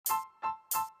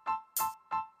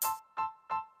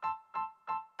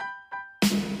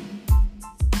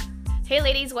Hey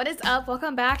ladies, what is up?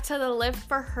 Welcome back to the Live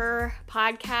for Her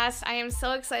podcast. I am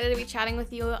so excited to be chatting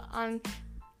with you on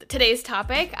today's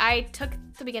topic. I took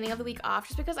the beginning of the week off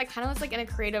just because I kind of was in a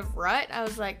creative rut. I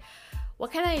was like, what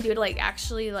can I do to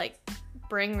actually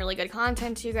bring really good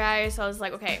content to you guys? So I was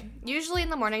like, okay, usually in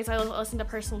the mornings I listen to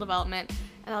personal development,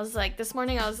 and I was like, this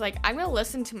morning I was like, I'm gonna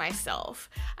listen to myself.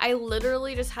 I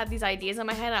literally just had these ideas in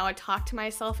my head, and I would talk to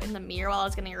myself in the mirror while I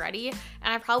was getting ready,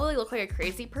 and I probably look like a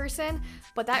crazy person,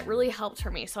 but that really helped for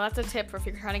me. So that's a tip for if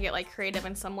you're trying to get creative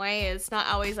in some way. It's not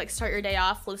always start your day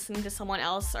off listening to someone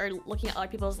else or looking at other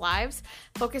people's lives.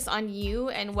 Focus on you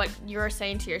and what you're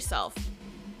saying to yourself.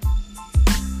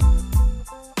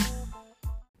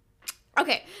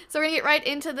 Okay, so we're gonna get right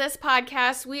into this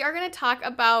podcast. We are gonna talk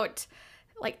about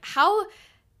how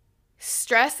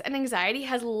stress and anxiety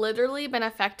has literally been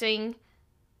affecting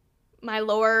my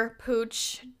lower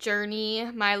pooch journey,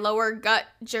 my lower gut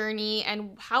journey,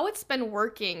 and how it's been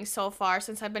working so far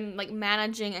since I've been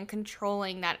managing and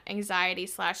controlling that anxiety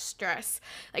 / stress.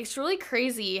 It's really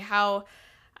crazy how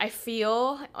I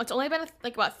feel. It's only been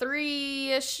about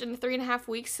 3.5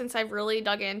 weeks since I've really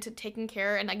dug into taking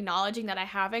care and acknowledging that I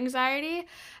have anxiety,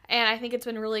 and I think it's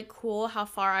been really cool how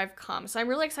far I've come. So I'm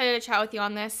really excited to chat with you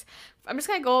on this. I'm just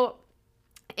gonna go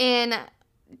in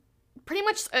pretty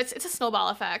much, it's a snowball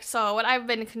effect. So what I've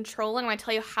been controlling, I'm going to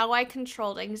tell you how I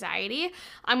controlled anxiety.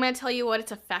 I'm going to tell you what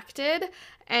it's affected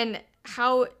and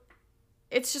how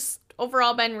it's just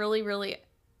overall been really, really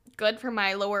good for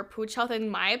my lower pooch health, in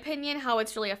my opinion, how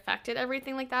it's really affected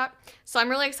everything like that. So I'm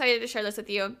really excited to share this with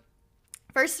you.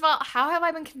 First of all, how have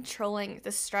I been controlling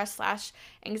the stress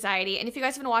 / anxiety? And if you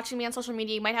guys have been watching me on social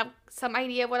media, you might have some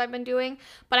idea of what I've been doing,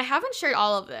 but I haven't shared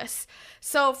all of this.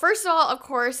 So first of all, of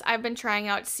course, I've been trying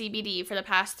out CBD for the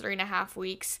past 3.5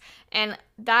 weeks, and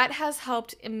that has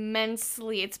helped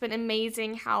immensely. It's been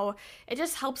amazing how it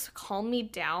just helps calm me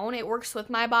down. It works with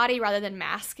my body rather than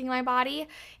masking my body.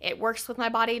 It works with my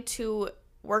body to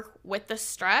work with the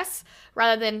stress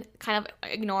rather than kind of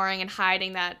ignoring and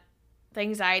hiding that the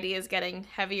anxiety is getting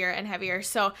heavier and heavier.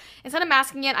 So instead of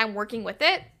masking it, I'm working with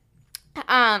it.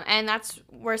 And that's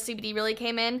where CBD really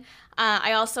came in.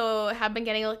 I also have been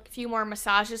getting a few more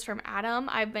massages from Adam.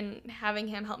 I've been having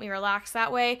him help me relax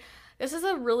that way. This is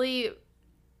a really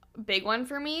big one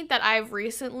for me that I've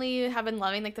recently have been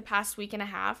loving the past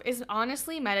 1.5 weeks is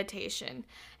honestly meditation.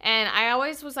 And I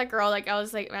always was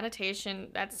meditation,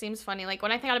 that seems funny.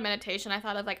 When I think of meditation, I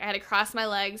thought of I had to cross my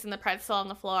legs in the pretzel on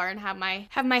the floor and have my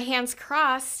hands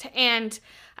crossed, and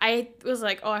I was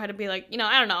I had to be I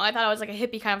don't know, I thought it was a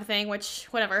hippie kind of thing, which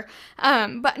whatever.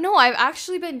 But no, I've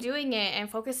actually been doing it and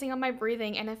focusing on my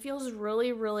breathing, and it feels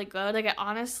really, really good. It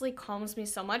honestly calms me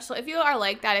so much. So if you are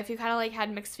like that, if you kind of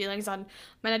had mixed feelings on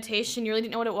meditation, you really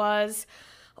didn't know what it was,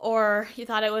 or you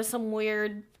thought it was some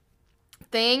weird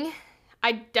thing,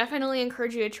 I definitely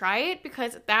encourage you to try it,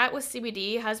 because that with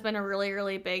CBD has been a really,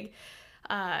 really big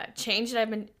change that I've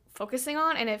been focusing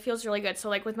on, and it feels really good. So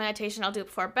with meditation, I'll do it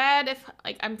before bed. If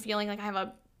I'm feeling I have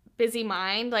a busy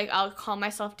mind, I'll calm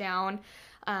myself down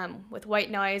with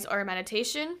white noise or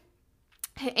meditation.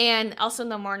 And also in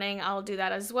the morning, I'll do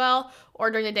that as well. Or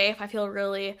during the day, if I feel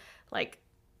really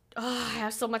I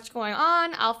have so much going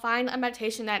on, I'll find a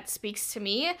meditation that speaks to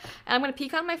me. And I'm going to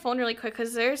peek on my phone really quick,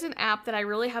 because there's an app that I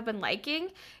really have been liking.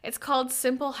 It's called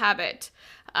Simple Habit.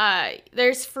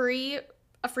 There's a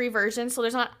free version, so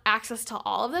there's not access to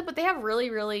all of them, but they have really,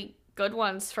 really good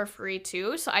ones for free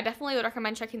too. So I definitely would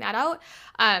recommend checking that out.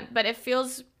 But it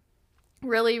feels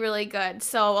really, really good.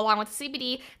 So along with the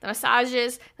CBD, the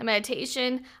massages, the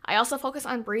meditation, I also focus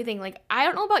on breathing. I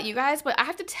don't know about you guys, but I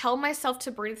have to tell myself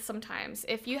to breathe sometimes.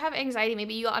 If you have anxiety,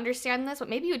 maybe you understand this, but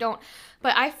maybe you don't.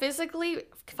 But I physically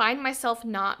find myself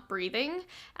not breathing, and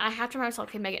I have to remind myself,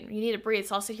 okay, Megan, you need to breathe.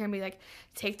 So I'll sit here and be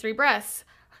take 3 breaths.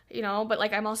 But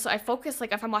I focus,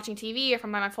 if I'm watching TV, if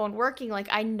I'm on my phone working,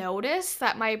 I notice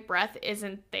that my breath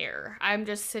isn't there. I'm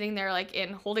just sitting there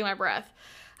holding my breath.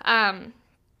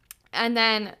 And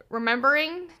then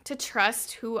remembering to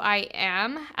trust who I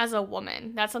am as a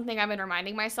woman. That's something I've been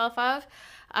reminding myself of.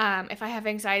 If I have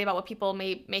anxiety about what people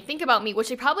may think about me, which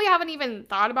they probably haven't even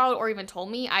thought about or even told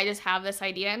me, I just have this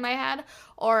idea in my head.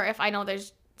 Or if I know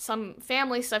there's some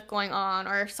family stuff going on,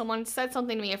 or if someone said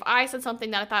something to me, if I said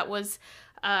something that I thought was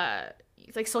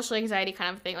social anxiety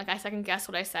kind of thing, I second guessed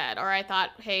what I said, or I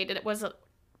thought, hey,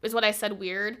 is what I said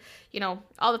weird?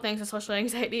 All the things with social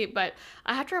anxiety. But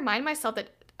I have to remind myself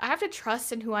that I have to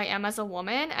trust in who I am as a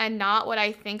woman and not what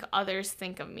I think others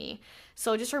think of me.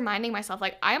 So just reminding myself,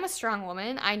 I am a strong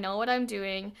woman. I know what I'm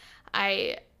doing.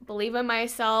 I believe in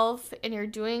myself, and you're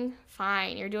doing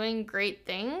fine. You're doing great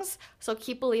things. So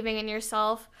keep believing in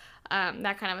yourself,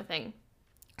 that kind of a thing.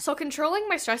 So controlling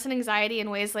my stress and anxiety in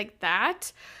ways like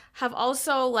that have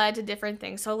also led to different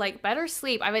things. So like better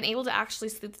sleep. I've been able to actually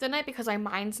sleep through the night because my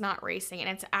mind's not racing and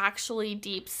it's actually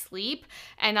deep sleep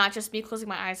and not just me closing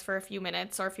my eyes for a few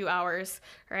minutes or a few hours,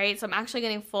 right? So I'm actually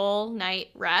getting full night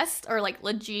rest or like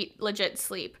legit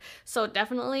sleep. So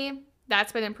definitely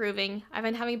that's been improving. I've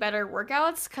been having better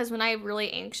workouts because when I'm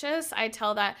really anxious, I can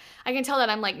tell that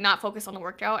I'm like not focused on the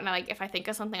workout, and if I think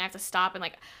of something, I have to stop, and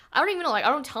like I don't even know, like I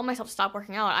don't tell myself to stop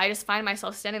working out. I just find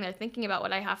myself standing there thinking about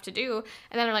what I have to do,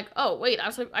 and then I'm like, oh wait,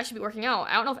 I should be working out.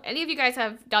 I don't know if any of you guys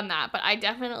have done that, but I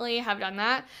definitely have done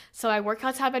that. So my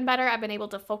workouts have been better. I've been able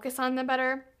to focus on them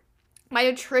better. My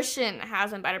nutrition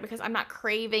has been better because I'm not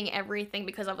craving everything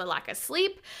because of the lack of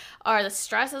sleep or the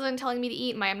stress isn't telling me to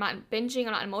eat. I'm not binging,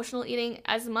 I'm not emotional eating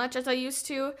as much as I used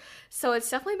to. So it's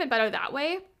definitely been better that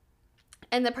way.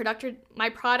 And my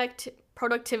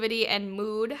productivity and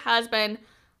mood has been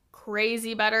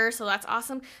crazy better. So that's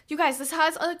awesome. You guys, this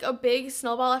has like a big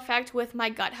snowball effect with my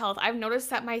gut health. I've noticed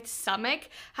that my stomach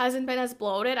hasn't been as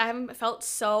bloated. I haven't felt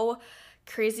so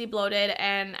crazy bloated,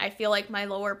 and I feel like my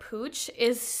lower pooch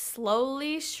is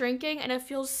slowly shrinking, and it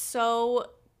feels so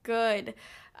good.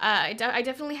 I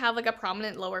definitely have like a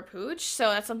prominent lower pooch, so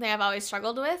that's something I've always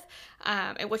struggled with,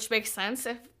 which makes sense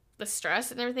if the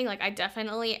stress and everything. Like I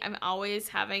definitely am always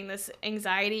having this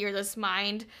anxiety or this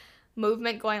mind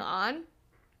movement going on.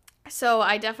 So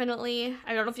I don't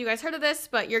know if you guys heard of this,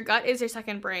 but your gut is your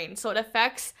second brain, so it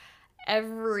affects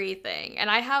everything. And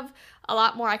I have a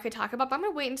lot more I could talk about, but I'm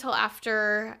gonna wait until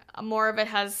after more of it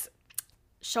has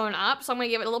shown up. So I'm gonna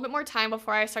give it a little bit more time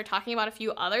before I start talking about a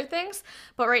few other things.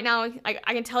 But right now, I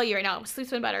can tell you right now,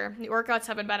 sleep's been better, workouts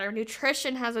have been better,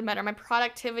 nutrition has been better, my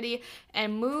productivity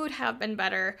and mood have been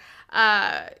better,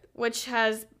 which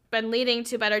has been leading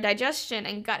to better digestion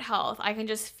and gut health. I can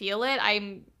just feel it.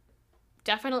 I'm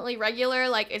definitely regular.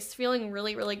 Like it's feeling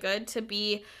really, really good to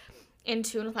be in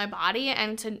tune with my body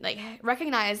and to like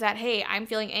recognize that, hey, I'm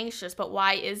feeling anxious, but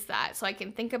why is that? So I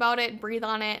can think about it, breathe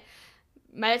on it,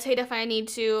 meditate if I need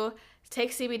to, take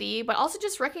CBD, but also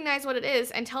just recognize what it is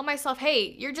and tell myself,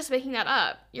 hey, you're just making that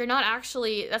up.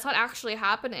 That's not actually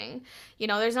happening.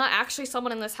 There's not actually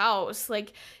someone in this house.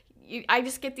 Like I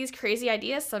just get these crazy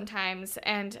ideas sometimes,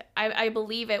 and I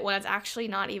believe it when it's actually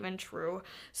not even true.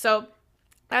 So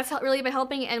that's really been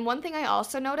helping. And one thing I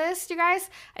also noticed, you guys,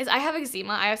 is I have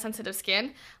eczema. I have sensitive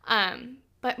skin.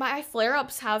 But my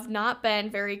flare-ups have not been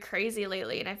very crazy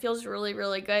lately. And it feels really,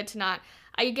 really good to not...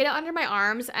 I get it under my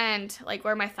arms and like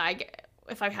where my thigh...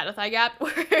 If I've had a thigh gap,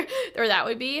 where that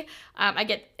would be, I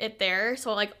get it there.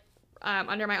 So like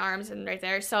under my arms and right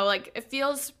there. So like it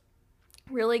feels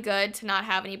really good to not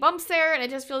have any bumps there. And it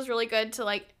just feels really good to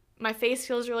like... My face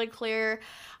feels really clear.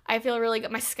 I feel really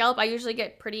good. My scalp, I usually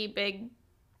get pretty big...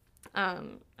 I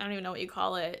don't even know what you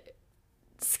call it,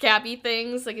 scabby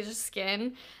things, like it's just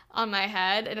skin on my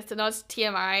head, and it's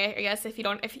TMI, I guess. If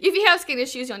you have skin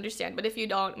issues, you understand, but if you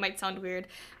don't, it might sound weird.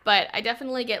 But I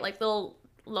definitely get like little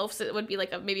loafs that would be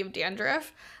like maybe of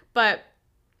dandruff, but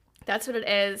that's what it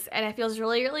is, and it feels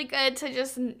really, really good to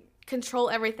just control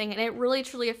everything, and it really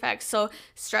truly affects. So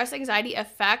stress, anxiety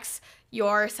affects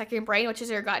your second brain, which is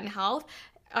your gut health,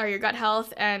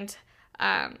 and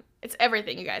it's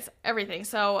everything, you guys, everything.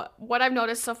 So what I've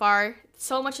noticed so far,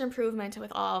 so much improvement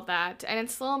with all of that. And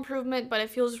it's slow improvement, but it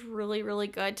feels really, really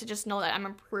good to just know that I'm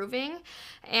improving.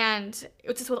 And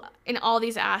it's just in all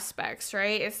these aspects,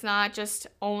 right? It's not just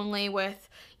only with,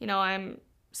 I'm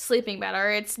sleeping better.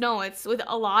 It's with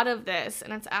a lot of this,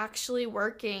 and it's actually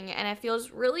working, and it feels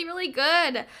really, really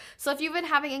good. So if you've been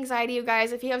having anxiety, you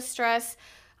guys, if you have stress,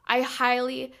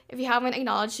 if you haven't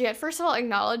acknowledged it yet, first of all,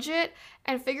 acknowledge it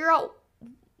and figure out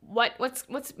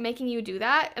what's making you do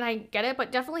that. And I get it, but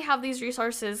definitely have these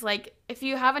resources. Like if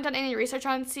you haven't done any research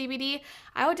on CBD,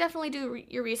 I would definitely do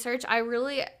your research. I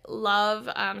really love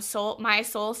My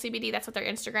Soul CBD. That's what their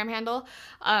Instagram handle.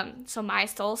 So My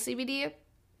Soul CBD.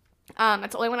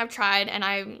 That's the only one I've tried, and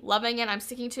I'm loving it. I'm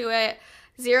sticking to it.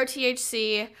 0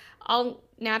 THC, all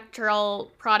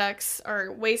natural products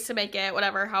or ways to make it,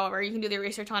 however you can do the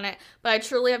research on it. But I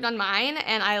truly have done mine,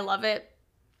 and I love it.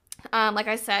 Like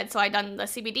I said, so I done the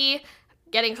CBD,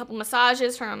 getting a couple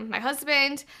massages from my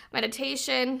husband,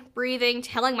 meditation, breathing,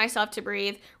 telling myself to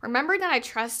breathe, remember that I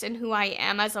trust in who I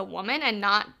am as a woman and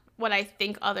not what I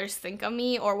think others think of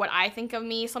me or what I think of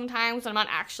me sometimes when I'm not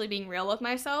actually being real with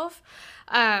myself.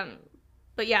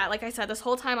 But yeah, like I said, this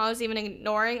whole time I was even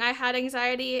ignoring I had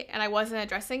anxiety and I wasn't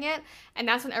addressing it, and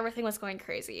that's when everything was going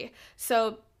crazy.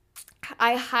 So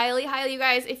I highly, you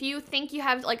guys, if you think you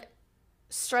have like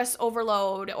stress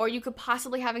overload, or you could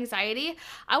possibly have anxiety,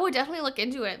 I would definitely look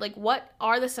into it. Like, what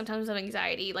are the symptoms of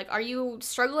anxiety? Like, are you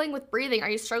struggling with breathing? Are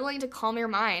you struggling to calm your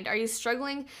mind? Are you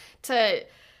struggling to,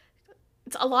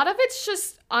 a lot of it's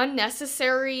just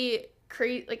unnecessary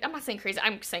crazy, like, I'm not saying crazy,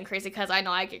 I'm saying crazy because I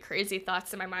know I get crazy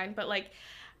thoughts in my mind, but like,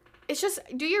 it's just,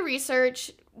 do your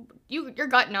research. Your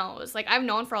gut knows. Like, I've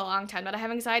known for a long time that I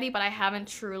have anxiety, but I haven't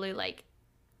truly like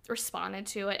responded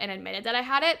to it and admitted that I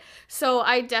had it. So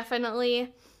I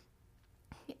definitely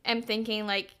am thinking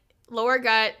like lower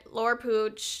gut, lower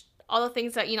pooch, all the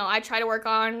things that, I try to work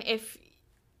on. If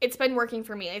it's been working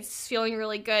for me, it's feeling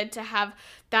really good to have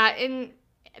that in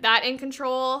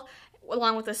control,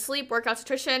 along with the sleep, workouts,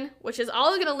 nutrition, which is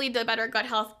all going to lead to better gut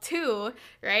health too,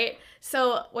 right?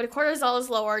 So when cortisol is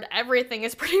lowered, everything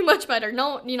is pretty much better.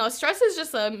 No, stress is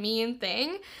just a mean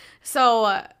thing.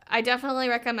 So I definitely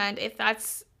recommend,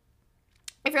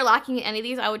 if you're lacking in any of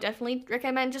these, I would definitely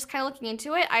recommend just kind of looking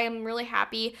into it. I am really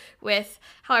happy with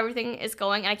how everything is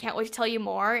going, and I can't wait to tell you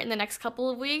more in the next couple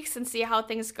of weeks and see how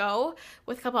things go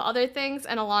with a couple other things,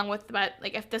 and along with that,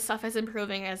 like, if this stuff is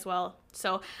improving as well.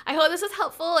 So I hope this is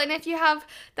helpful, and if you have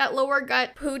that lower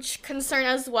gut pooch concern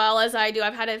as well as I do,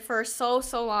 I've had it for so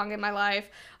long in my life,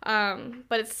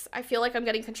 but I feel like I'm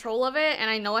getting control of it, and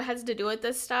I know it has to do with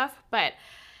this stuff, but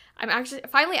I'm actually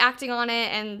finally acting on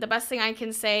it, and the best thing I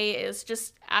can say is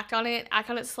just act on it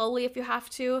slowly if you have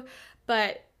to,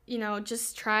 but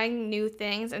just trying new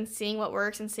things and seeing what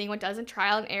works and seeing what doesn't.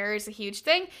 Trial and error is a huge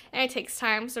thing, and it takes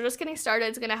time, so just getting started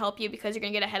is going to help you because you're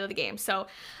going to get ahead of the game. So,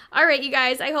 all right, you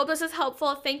guys, I hope this is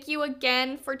helpful. Thank you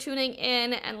again for tuning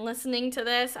in and listening to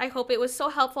this. I hope it was so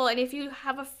helpful, and if you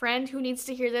have a friend who needs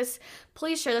to hear this,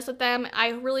 please share this with them. I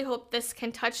really hope this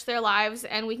can touch their lives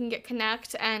and we can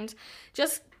connect and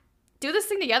just do this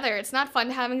thing together. It's not fun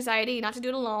to have anxiety, not to do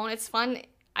it alone. It's fun.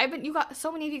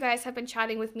 So many of you guys have been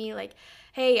chatting with me like,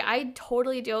 hey, I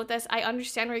totally deal with this. I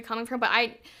understand where you're coming from, but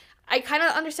I kind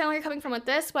of understand where you're coming from with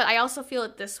this, but I also feel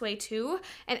it this way too.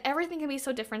 And everything can be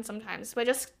so different sometimes, but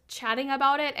just chatting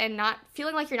about it and not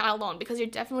feeling like you're not alone, because you're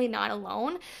definitely not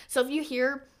alone. So if you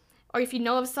hear, or if you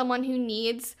know of someone who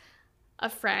needs a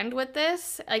friend with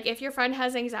this, like if your friend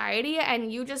has anxiety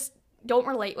and you just don't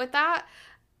relate with that,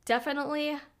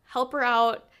 definitely help her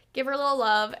out, give her a little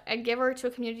love, and give her to a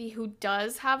community who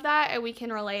does have that, and we can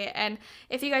relate. And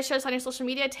if you guys share this on your social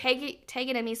media, tag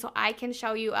it in me so I can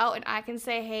shout you out and I can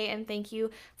say hey and thank you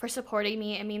for supporting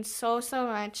me. It means so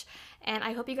much, and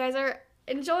I hope you guys are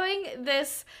enjoying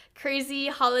this crazy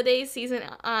holiday season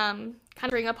kind of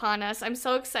bring upon us. I'm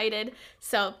so excited.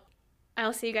 So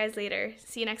I'll see you guys later.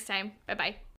 See you next time.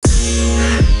 Bye-bye.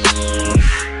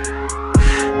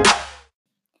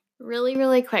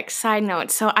 Really quick side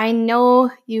note. So I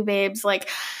know you babes, like,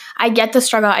 I get the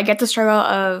struggle.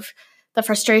 Of the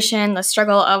frustration, the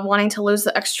struggle of wanting to lose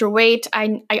the extra weight.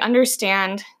 I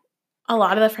understand a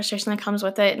lot of the frustration that comes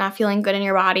with it, not feeling good in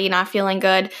your body, not feeling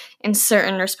good in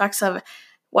certain respects of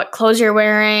what clothes you're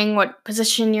wearing, what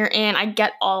position you're in. I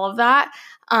get all of that.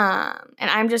 And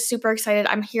I'm just super excited.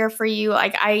 I'm here for you.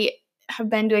 Like, I have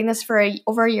been doing this for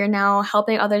over a year now,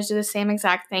 helping others do the same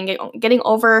exact thing, getting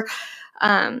over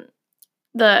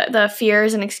the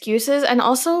fears and excuses, and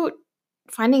also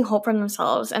finding hope from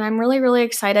themselves. And I'm really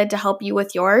excited to help you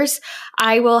with yours.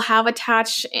 I will have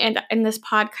attached in this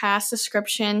podcast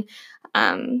description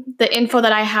the info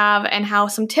that I have and how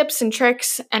some tips and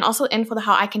tricks, and also info to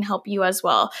how I can help you as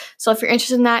well. So if you're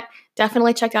interested in that,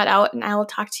 definitely check that out, and I will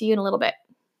talk to you in a little bit.